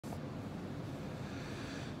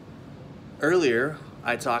Earlier,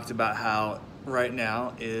 I talked about how right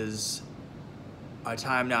now is a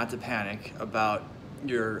time not to panic about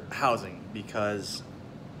your housing because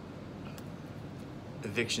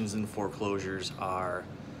evictions and foreclosures are,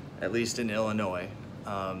 at least in Illinois,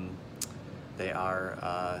 um, they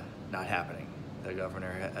are not happening. The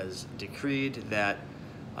governor has decreed that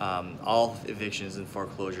all evictions and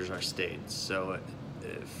foreclosures are stayed. So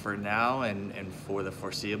for now and for the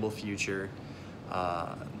foreseeable future,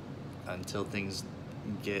 uh, until things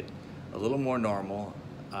get a little more normal,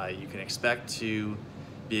 you can expect to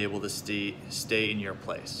be able to stay in your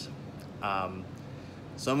place.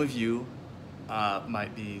 Some of you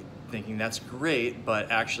might be thinking that's great,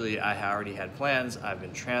 but actually I already had plans. I've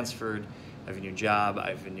been transferred. I have a new job.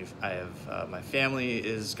 My family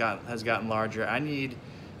has gotten larger. I need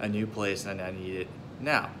a new place and I need it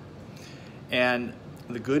now. And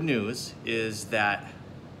the good news is that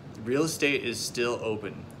real estate is still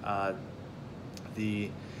open. The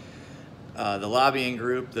lobbying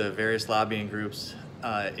group, the various lobbying groups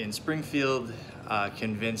in Springfield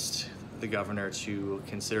convinced the governor to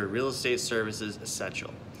consider real estate services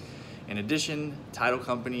essential. In addition, title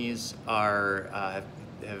companies have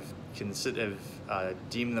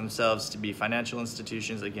deemed themselves to be financial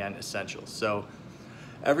institutions, again, essential. So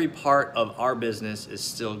every part of our business is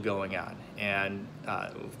still going on. And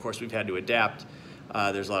of course, we've had to adapt.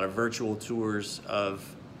 There's a lot of virtual tours of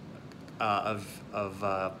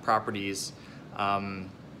properties.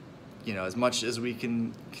 As much as we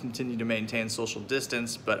can continue to maintain social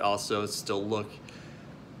distance, but also still look,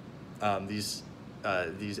 these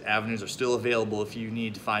avenues are still available if you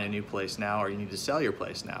need to find a new place now or you need to sell your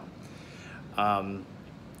place now.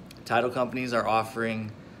 Title companies are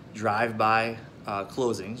offering drive-by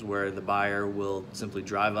closings where the buyer will simply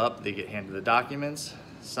drive up, they get handed the documents,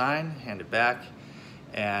 sign, hand it back,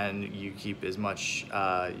 and you keep as much,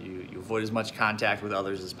 you avoid as much contact with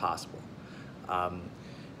others as possible.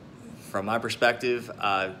 From my perspective,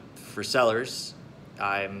 for sellers,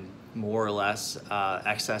 I'm more or less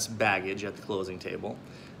excess baggage at the closing table.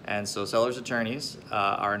 And so sellers' attorneys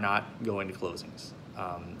are not going to closings.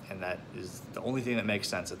 And that is the only thing that makes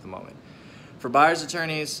sense at the moment. For buyers'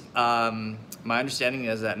 attorneys, my understanding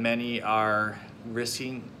is that many are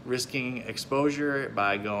risking exposure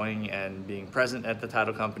by going and being present at the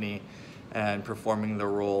title company and performing the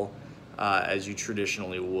role as you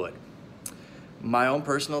traditionally would. My own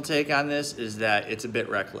personal take on this is that it's a bit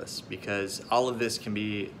reckless because all of this can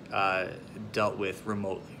be dealt with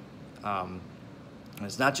remotely. And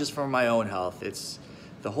it's not just for my own health. It's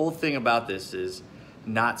the whole thing about this is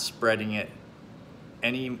not spreading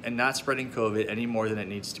COVID any more than it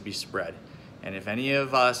needs to be spread. And if any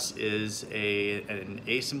of us is an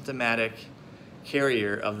asymptomatic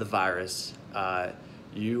carrier of the virus,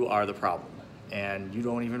 you are the problem, and you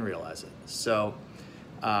don't even realize it. So,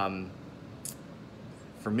 for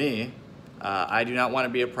me, I do not want to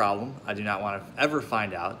be a problem. I do not want to ever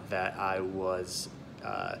find out that I was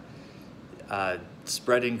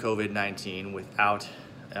spreading COVID-19 without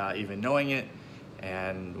even knowing it,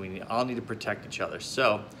 and we all need to protect each other.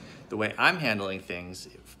 So the way I'm handling things,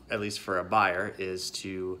 at least for a buyer, is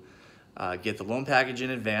to get the loan package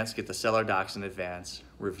in advance, get the seller docs in advance,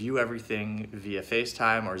 review everything via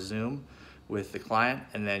FaceTime or Zoom with the client,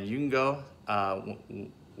 and then you can go.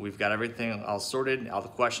 We've got everything all sorted, all the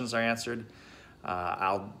questions are answered.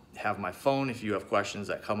 I'll have my phone if you have questions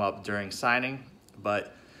that come up during signing,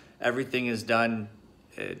 but everything is done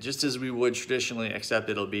just as we would traditionally, except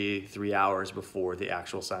it'll be 3 hours before the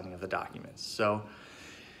actual signing of the documents. So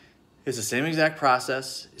it's the same exact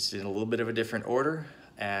process, it's in a little bit of a different order,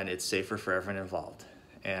 and it's safer for everyone involved.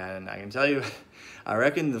 And I can tell you, I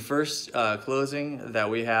reckon the first closing that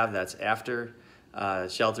we have that's after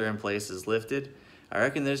shelter in place is lifted, I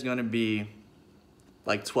reckon there's going to be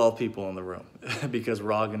like 12 people in the room because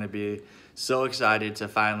we're all going to be so excited to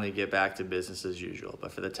finally get back to business as usual.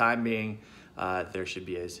 But for the time being, there should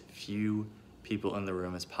be as few people in the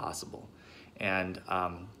room as possible. And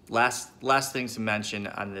last thing to mention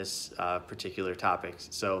on this particular topic.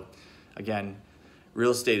 So again,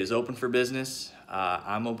 real estate is open for business.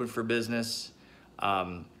 I'm open for business.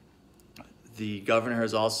 The governor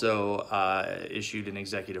has also issued an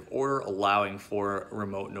executive order allowing for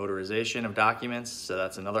remote notarization of documents. So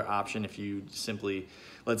that's another option if you simply,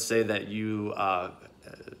 let's say that you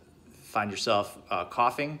find yourself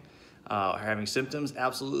coughing or having symptoms,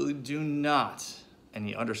 absolutely do not,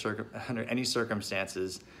 under any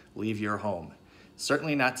circumstances, leave your home.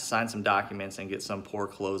 Certainly not to sign some documents and get some poor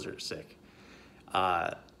closer sick.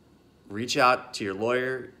 Reach out to your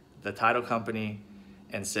lawyer, the title company,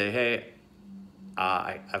 and say, hey,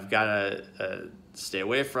 I've got to stay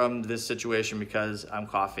away from this situation because I'm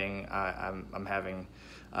coughing, I'm having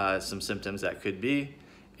some symptoms that could be,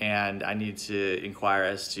 and I need to inquire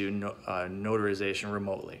as to notarization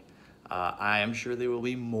remotely. I am sure they will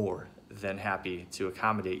be more than happy to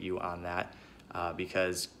accommodate you on that,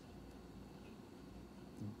 because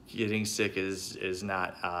getting sick is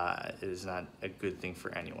not a good thing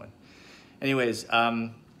for anyone. Anyways,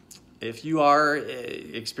 if you are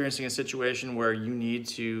experiencing a situation where you need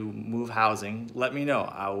to move housing, let me know.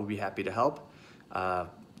 I will be happy to help.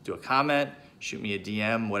 Do a comment, shoot me a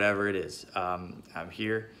DM, whatever it is. I'm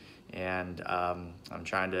here, and I'm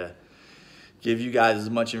trying to give you guys as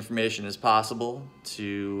much information as possible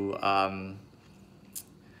to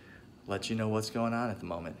let you know what's going on at the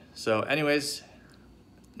moment. So anyways,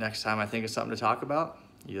 next time I think of something to talk about,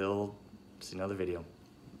 you'll see another video.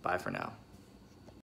 Bye for now.